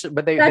 episodes,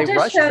 but they just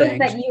rushed shows things.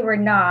 that you were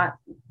not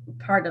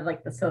part of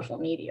like the social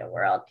media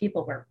world.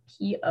 People were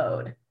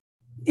PO'd.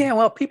 Yeah,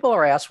 well, people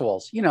are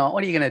assholes.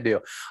 What are you going to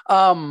do?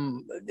 I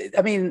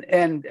mean,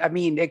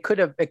 it could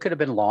have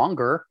been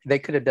longer. They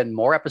could have done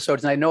more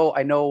episodes. And I know,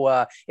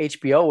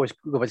 HBO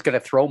was going to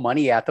throw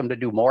money at them to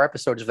do more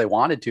episodes if they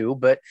wanted to.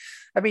 But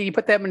I mean, you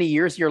put that many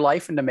years of your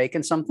life into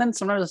making something,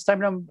 sometimes it's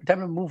time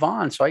to move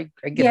on. So I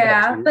get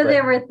that too, but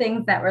there were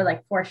things that were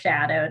like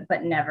foreshadowed,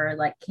 but never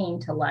like came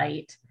to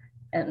light.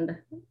 And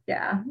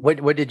yeah.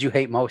 What did you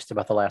hate most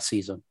about the last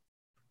season?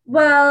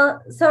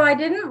 Well, so I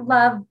didn't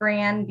love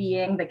Bran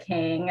being the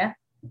king.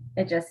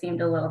 It just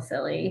seemed a little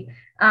silly.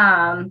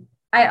 I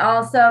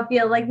also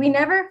feel like we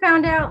never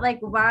found out like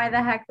why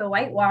the heck the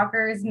White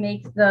Walkers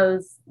make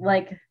those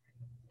like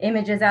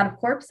images out of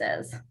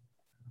corpses.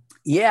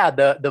 Yeah,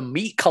 the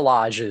meat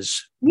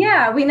collages.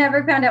 Yeah, we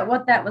never found out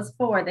what that was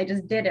for. They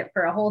just did it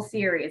for a whole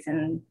series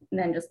and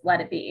then just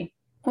let it be.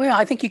 Well,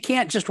 I think you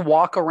can't just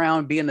walk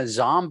around being a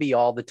zombie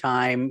all the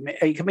time.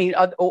 I mean,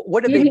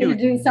 what do you they need do? To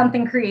do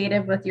something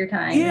creative with your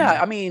time.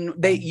 Yeah, I mean,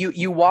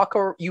 you walk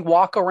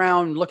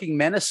around looking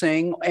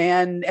menacing,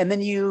 and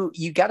then you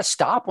got to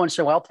stop once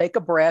in a while, take a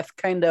breath,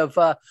 kind of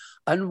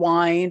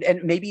unwind,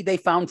 and maybe they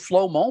found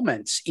flow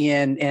moments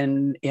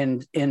in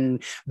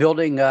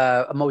building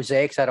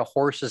mosaics out of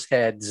horses'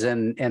 heads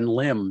and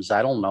limbs.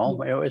 I don't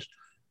know.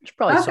 It's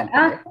probably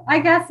something. I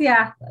guess,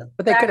 yeah.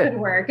 But that could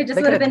work. It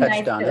just would have been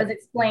nice if it was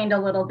explained a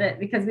little bit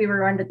because we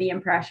were under the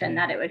impression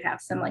that it would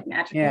have some like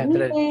magical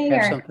meaning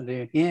or something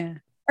to do. Yeah.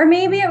 Or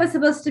maybe it was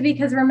supposed to be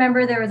because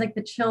remember there was like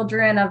the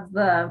children of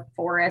the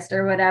forest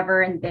or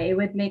whatever, and they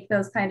would make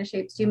those kind of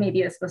shapes too.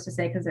 Maybe it was supposed to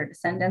say because they're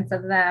descendants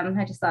of them.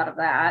 I just thought of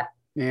that.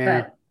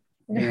 Yeah.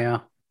 But, yeah.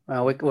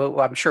 Well,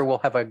 I'm sure we'll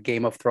have a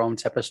Game of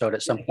Thrones episode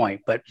at some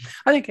point, but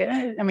I think,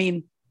 I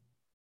mean,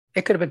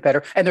 it could have been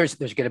better, and there's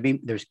going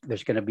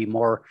to be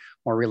more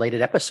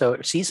related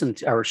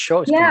seasons or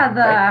shows. Yeah, the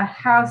right?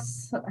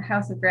 House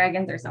of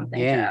Dragons or something.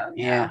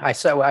 Yeah.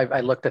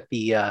 I looked at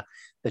the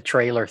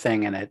trailer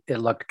thing, and it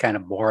looked kind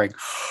of boring.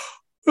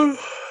 Didn't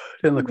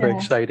look very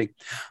exciting.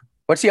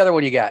 What's the other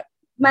one you got?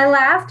 My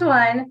last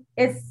one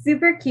is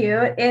super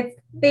cute. It's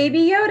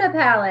Baby Yoda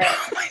palette.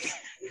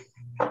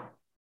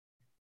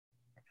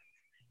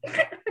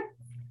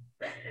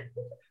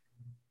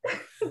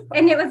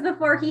 And it was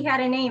before he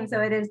had a name,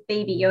 so it is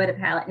Baby Yoda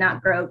palette,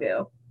 not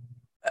Grogu.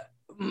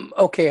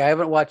 Okay, I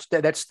haven't watched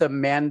that. That's the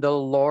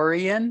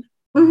Mandalorian.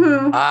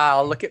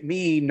 Mm-hmm. Look at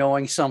me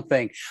knowing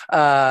something.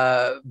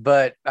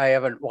 But I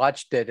haven't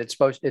watched it. It's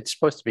supposed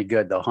to be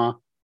good though, huh?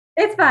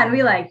 It's fun.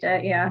 We liked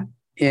it. Yeah.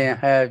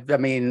 Yeah. I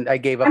mean, I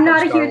gave up. I'm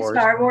not a huge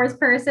Star Wars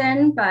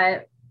person,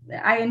 but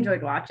I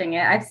enjoyed watching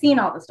it. I've seen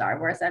all the Star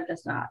Wars.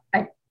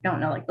 I don't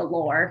know like the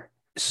lore.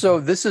 So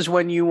this is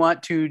when you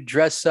want to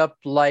dress up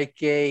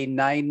like a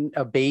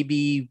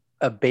baby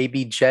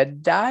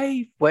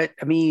Jedi? What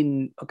I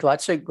mean,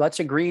 lots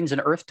of greens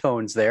and earth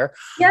tones there.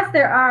 Yes,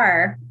 there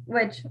are,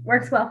 which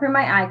works well for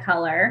my eye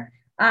color.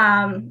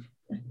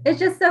 It's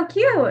just so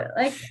cute.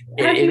 Like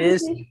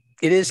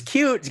it is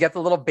cute. It's got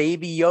the little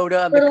Baby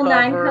Yoda on little the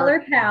cover.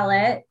 9-color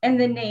palette, and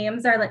the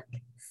names are like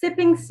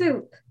sipping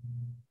soup.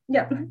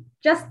 Yep,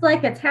 just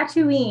like a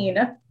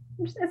Tatooine.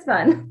 It's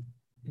fun.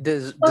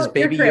 Does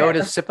Baby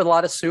Yoda sip a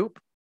lot of soup?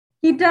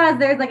 He does.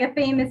 There's like a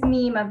famous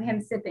meme of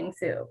him sipping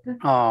soup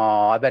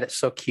Oh, I bet it's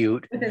so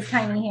cute. with his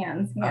tiny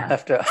hands. I'll Yeah.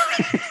 have to.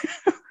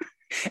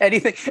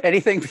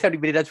 Anything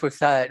anybody does with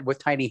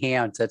tiny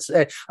hands. That's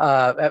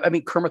I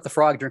mean Kermit the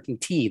Frog drinking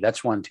tea.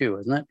 That's one too,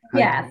 isn't it?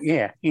 Yes.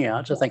 Yeah,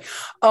 that's a thing.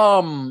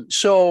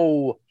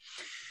 So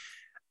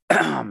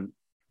I'm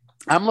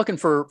looking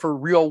for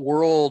real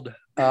world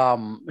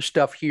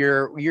stuff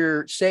here.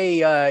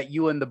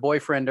 You and the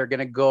boyfriend are going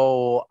to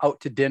go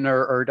out to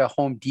dinner or to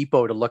Home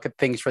Depot to look at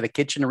things for the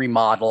kitchen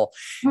remodel.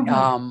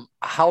 Mhm.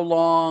 How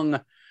long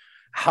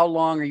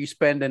are you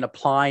spending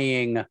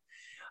applying?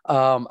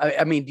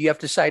 I mean, do you have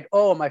to decide,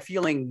 oh, am I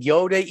feeling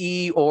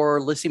Yoda-y or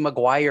Lizzie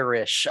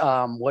McGuire-ish?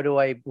 What do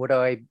I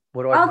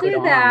I'll put do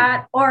on?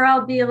 that. Or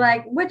I'll be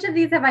like, which of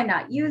these have I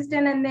not used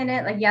in a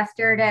minute? Like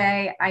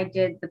yesterday, I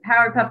did the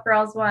Powerpuff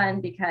Girls one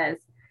because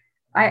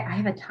I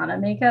have a ton of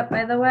makeup,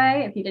 by the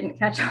way, if you didn't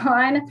catch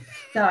on.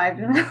 So I've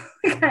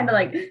kind of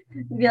like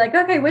be like,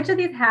 okay, which of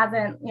these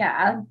hasn't,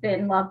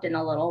 been loved in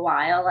a little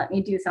while? Let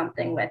me do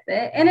something with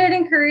it. And it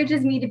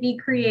encourages me to be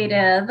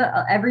creative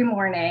every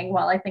morning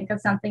while I think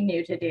of something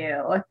new to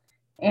do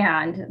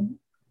and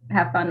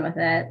have fun with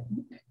it.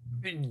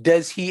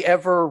 Does he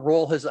ever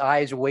roll his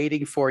eyes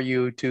waiting for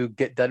you to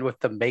get done with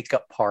the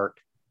makeup part?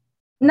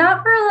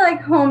 Not for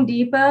like Home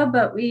Depot,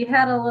 but we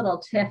had a little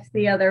tiff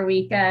the other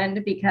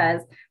weekend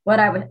because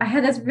I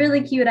had this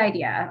really cute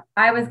idea.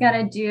 I was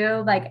gonna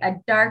do like a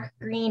dark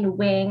green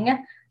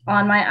wing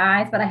on my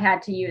eyes, but I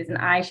had to use an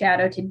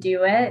eyeshadow to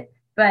do it.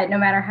 But no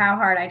matter how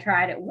hard I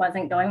tried, it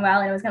wasn't going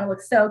well. And it was gonna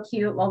look so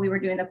cute while we were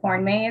doing the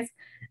corn maze.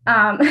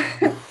 Um,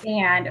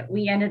 and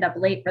we ended up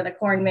late for the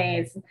corn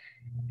maze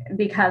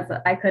because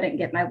I couldn't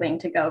get my wing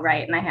to go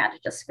right and I had to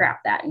just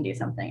scrap that and do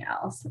something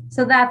else.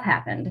 So that's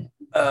happened.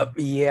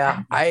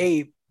 Yeah,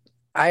 I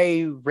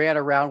ran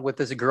around with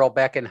this girl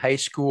back in high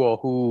school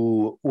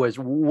who was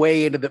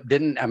way into the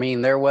didn't I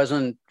mean there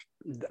wasn't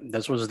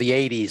this was the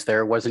 80s.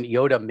 There wasn't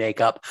Yoda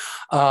makeup.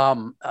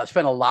 I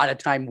spent a lot of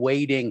time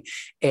waiting.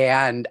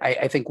 And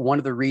I think one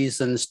of the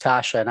reasons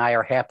Tasha and I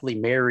are happily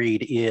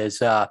married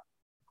is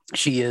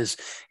she is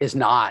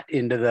not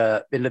into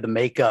the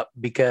makeup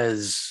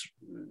because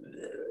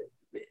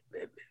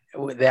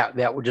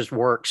that would just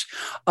works.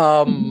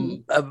 But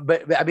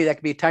I mean that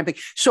could be a time thing.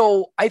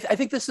 So I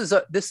think this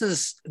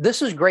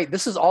is great.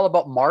 This is all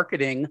about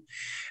marketing.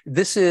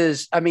 This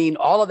is, I mean,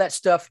 all of that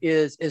stuff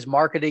is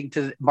marketed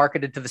to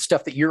the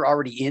stuff that you're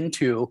already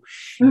into.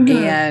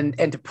 Mm-hmm.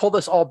 And to pull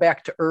this all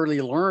back to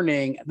early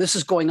learning, this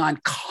is going on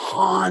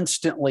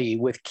constantly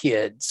with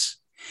kids.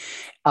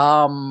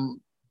 And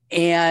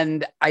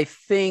I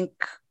think,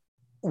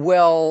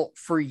 well,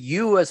 for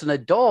you as an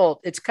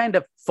adult, it's kind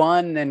of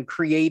fun and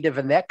creative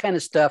and that kind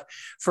of stuff.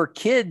 For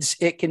kids,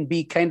 it can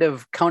be kind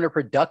of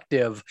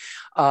counterproductive,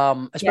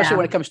 especially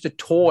when it comes to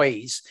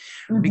toys,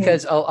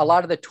 because a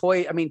lot of the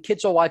toy, I mean,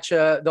 kids will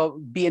they'll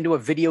be into a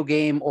video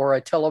game or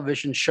a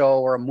television show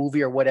or a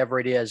movie or whatever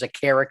it is, a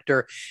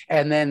character,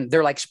 and then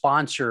they're like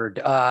sponsored.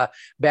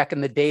 Back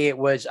in the day, it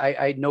was,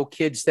 I know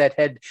kids that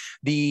had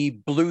the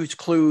Blue's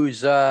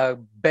Clues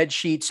bed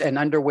sheets and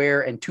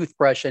underwear and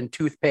toothbrush and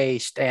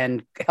toothpaste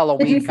and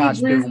Halloween Did you see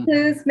costume. Blue's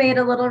Clues made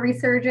a little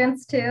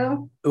resurgence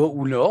too?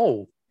 Oh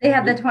no. They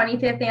had the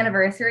 25th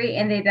anniversary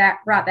and they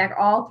brought back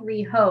all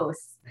three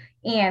hosts.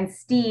 And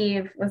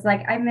Steve was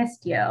like, I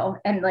missed you.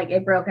 And like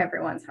it broke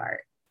everyone's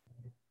heart.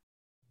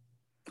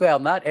 Well,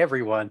 not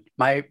everyone.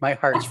 My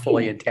heart's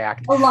fully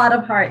intact. A lot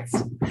of hearts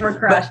were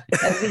crushed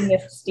as we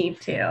missed Steve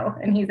too.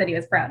 And he said he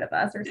was proud of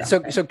us or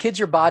something. So kids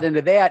are bought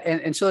into that.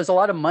 And so there's a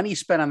lot of money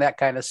spent on that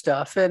kind of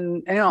stuff.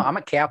 And you know, I'm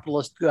a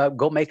capitalist,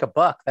 go make a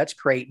buck. That's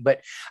great.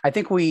 But I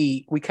think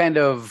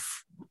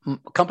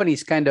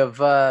companies kind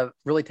of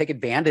really take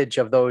advantage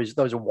of those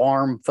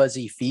warm,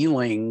 fuzzy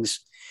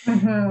feelings.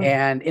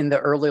 And in the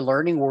early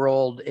learning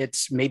world,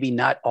 it's maybe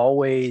not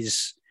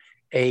always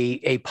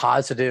a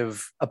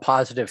positive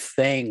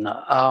thing,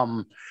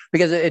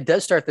 because it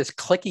does start this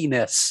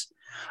clickiness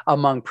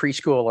among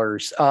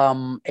preschoolers.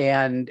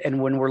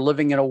 And when we're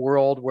living in a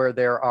world where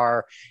there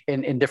are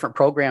in different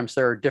programs,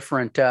 there are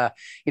different,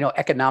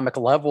 economic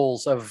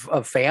levels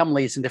of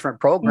families and different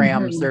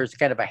programs. There's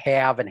kind of a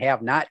have and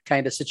have not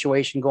kind of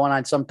situation going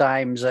on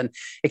sometimes. And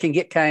it can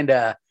get kind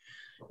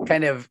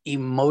of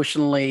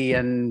emotionally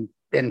and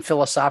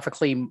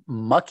philosophically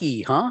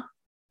mucky, huh?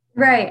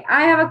 Right.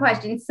 I have a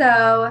question.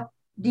 So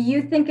do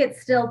you think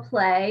it's still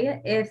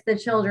play if the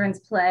children's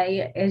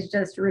play is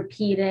just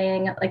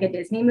repeating like a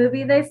Disney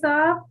movie they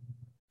saw?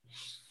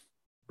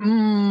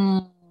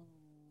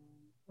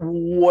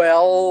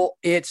 Well,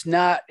 it's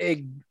not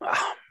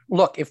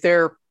look, if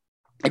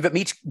it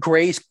meets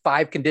Gray's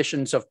 5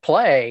 conditions of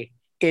play,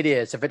 it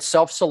is. If it's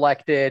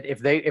self-selected, if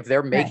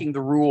they're making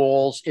the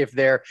rules, if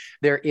they're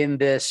in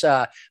this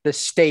the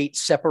state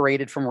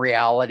separated from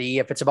reality,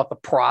 if it's about the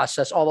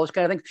process, all those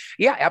kind of things.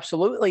 Yeah,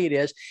 absolutely it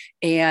is.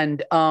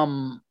 And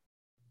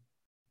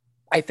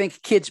I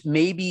think kids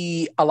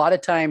maybe a lot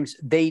of times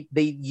they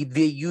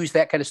use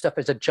that kind of stuff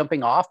as a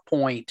jumping off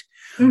point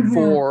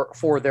Mhm.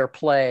 for their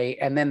play,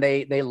 and then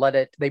they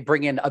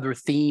bring in other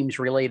themes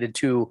related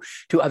to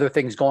other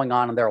things going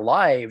on in their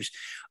lives.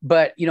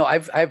 But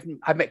I've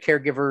met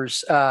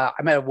caregivers.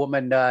 I met a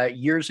woman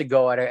years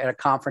ago at a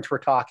conference. We're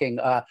talking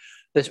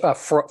this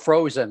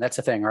Frozen. That's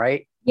a thing,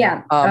 right?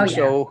 Yeah. Oh yeah.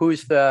 So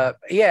who's the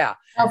yeah?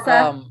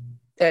 Elsa. Um,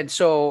 and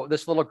so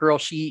this little girl,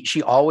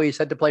 she always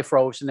had to play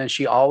Frozen, and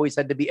she always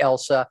had to be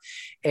Elsa,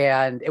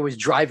 and it was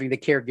driving the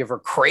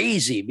caregiver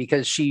crazy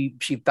because she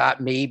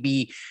thought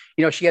maybe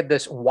she had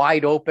this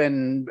wide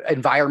open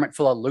environment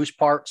full of loose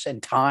parts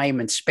and time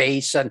and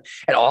space, and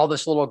all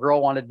this little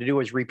girl wanted to do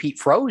was repeat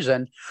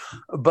Frozen,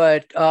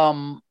 but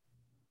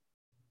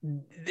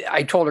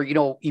I told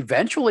her,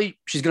 eventually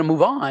she's going to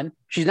move on.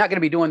 She's not going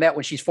to be doing that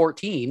when she's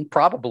 14,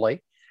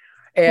 probably.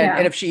 And Yeah.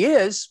 if she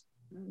is,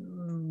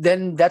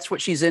 then that's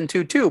what she's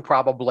into too,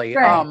 probably.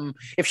 Right.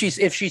 If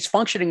she's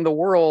functioning in the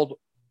world,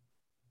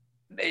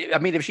 I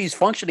mean, if she's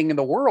functioning in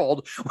the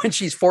world when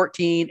she's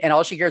 14 and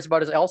all she cares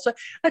about is Elsa,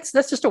 that's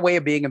just a way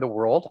of being in the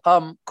world.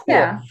 Cool.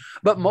 Yeah.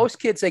 But most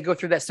kids, they go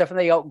through that stuff and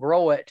they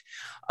outgrow it.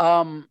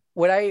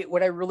 What I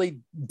really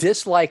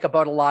dislike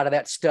about a lot of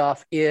that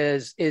stuff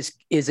is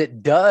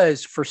it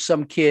does for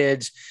some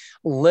kids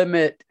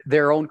limit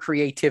their own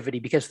creativity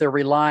because they're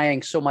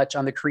relying so much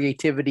on the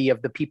creativity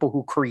of the people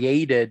who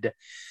created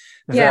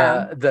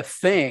Yeah. the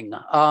thing.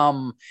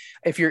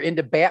 If you're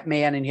into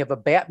Batman and you have a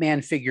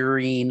Batman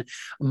figurine,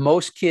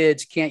 most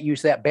kids can't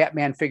use that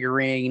Batman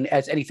figurine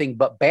as anything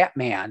but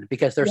Batman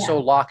because they're so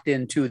Yeah. locked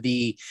into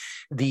the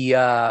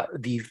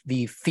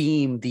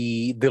theme,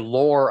 the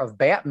lore of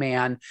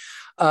Batman.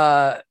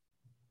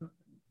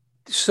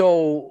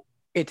 So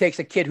it takes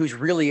a kid who's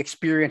really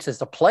experienced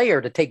as a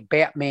player to take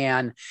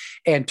Batman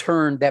and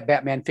turn that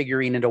Batman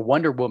figurine into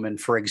Wonder Woman,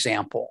 for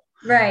example.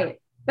 Right.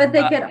 But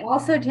they could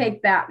also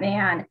take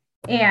Batman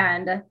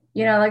and,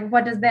 like,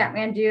 what does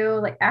Batman do?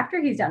 Like, after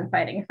he's done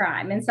fighting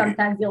crime. And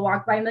sometimes you'll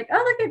walk by and be like,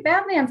 oh, look at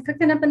Batman's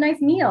cooking up a nice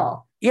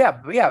meal. Yeah.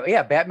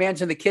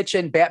 Batman's in the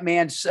kitchen.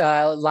 Batman's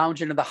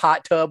lounging in the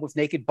hot tub with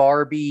naked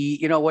Barbie,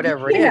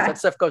 whatever it is. Yeah. That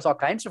stuff goes all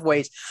kinds of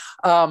ways.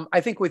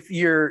 I think with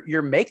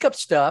your makeup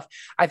stuff,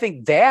 I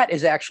think that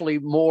is actually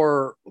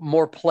more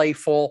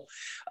playful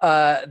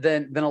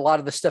than a lot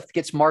of the stuff that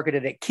gets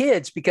marketed at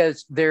kids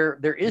because there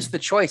is the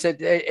choice.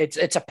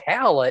 It's a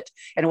palette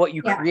and what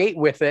you Yeah. create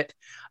with it.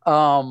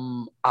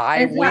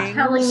 Eye It's not wings.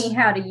 telling me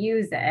how to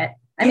use it.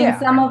 I mean, Yeah.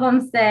 some of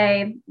them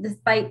say,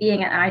 despite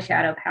being an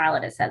eyeshadow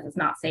palette, it says it's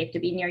not safe to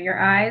be near your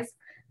eyes.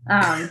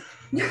 But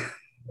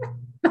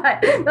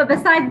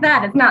besides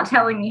that, it's not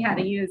telling me how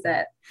to use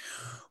it.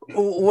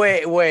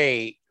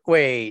 Wait.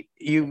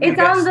 It's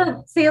on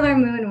the Sailor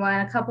Moon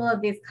one. A couple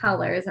of these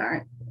colors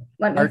aren't.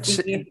 Let me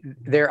see.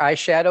 They're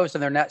eyeshadows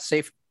and they're not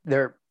safe.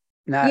 They're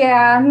not.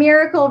 Yeah,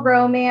 Miracle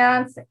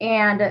Romance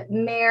and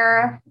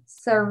Mare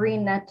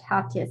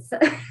Serenitatis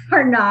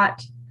are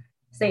not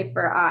safe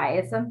for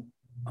eyes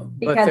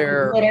because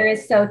the glitter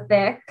is so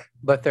thick.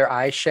 But they're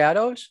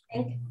eyeshadows?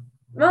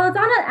 Well, it's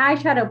on an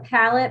eyeshadow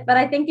palette, but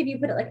I think if you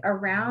put it like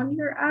around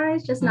your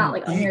eyes, just not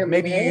like on your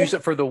maybe lid. you use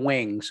it for the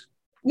wings.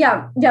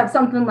 Yeah,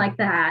 something like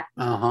that.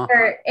 Uh-huh.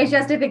 Or it's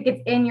just if it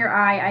gets in your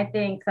eye, I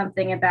think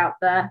something about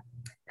the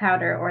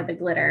powder or the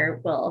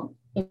glitter will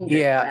injure them.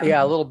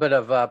 Yeah, a little bit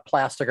of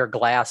plastic or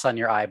glass on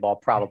your eyeball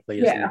probably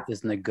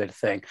isn't a good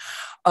thing.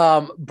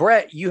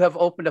 Brett, you have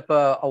opened up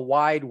a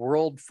wide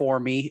world for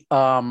me.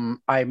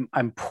 I'm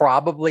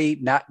probably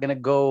not going to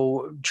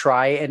go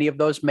try any of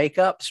those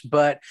makeups,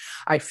 but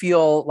I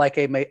feel like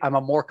I'm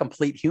a more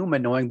complete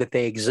human knowing that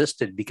they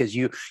existed because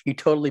you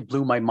totally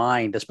blew my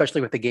mind,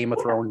 especially with the Game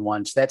of Thrones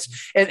ones.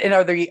 And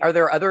are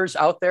there others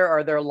out there?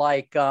 Are there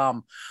like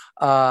a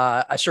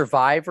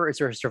Survivor? Is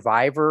there a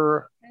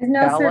Survivor? There's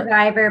no palette?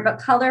 Survivor, but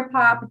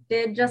ColourPop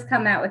did just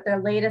come out with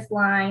their latest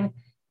line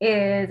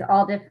is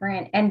all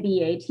different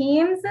NBA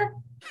teams.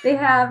 They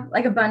have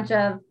like a bunch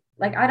of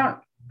like I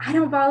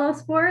don't follow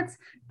sports,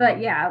 but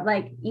yeah,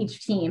 like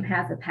each team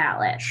has a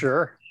palette.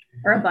 Sure.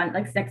 Or a bunch,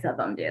 like 6 of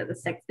them do, the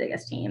 6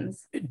 biggest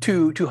teams.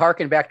 To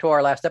harken back to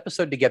our last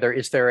episode together,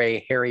 is there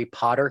a Harry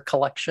Potter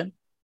collection?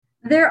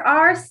 There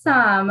are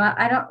some.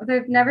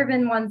 There've never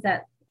been ones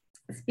that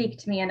speak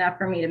to me enough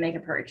for me to make a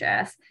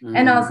purchase.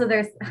 And also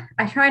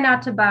I try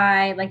not to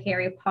buy like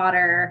Harry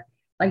Potter,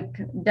 like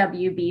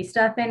WB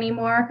stuff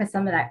anymore because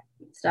some of that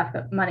stuff,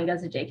 money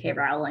goes to JK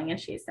Rowling and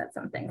she said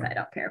some things I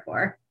don't care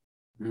for.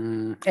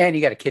 And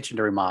you got a kitchen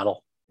to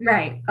remodel.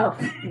 Right. Oh,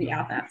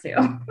 yeah, that too.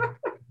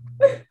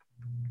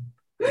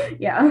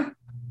 Yeah.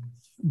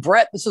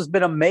 Brett, this has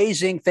been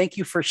amazing. Thank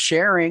you for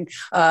sharing.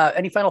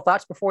 Any final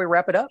thoughts before we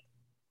wrap it up?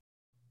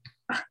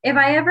 If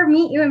I ever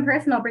meet you in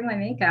person, I'll bring my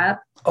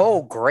makeup.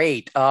 Oh,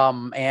 great.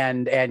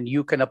 And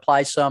you can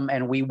apply some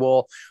and we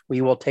will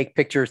take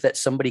pictures that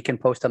somebody can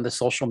post on the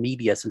social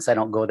media since I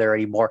don't go there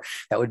anymore.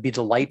 That would be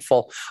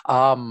delightful.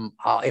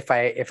 If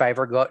I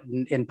ever go out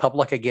in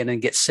public again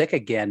and get sick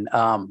again,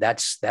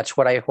 that's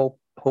what I hope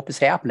is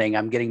happening.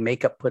 I'm getting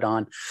makeup put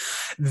on.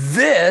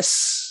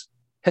 This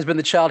has been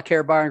the Child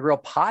Care Bar and Grill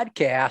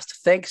podcast.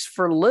 Thanks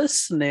for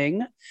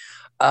listening.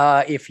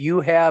 If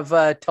you have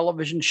a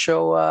television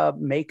show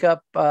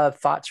makeup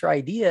thoughts or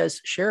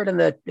ideas, share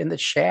it in the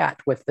chat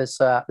with this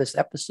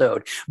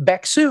episode.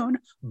 Back soon.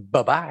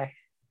 Bye-bye.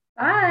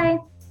 Bye.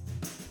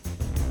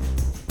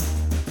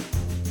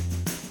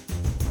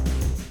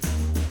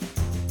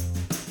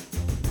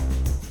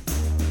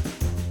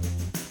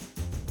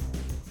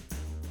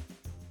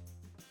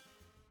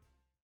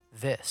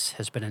 This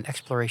has been an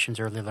Explorations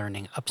Early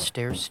Learning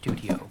Upstairs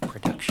Studio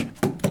production.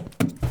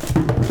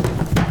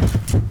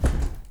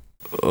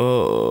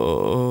 Oh.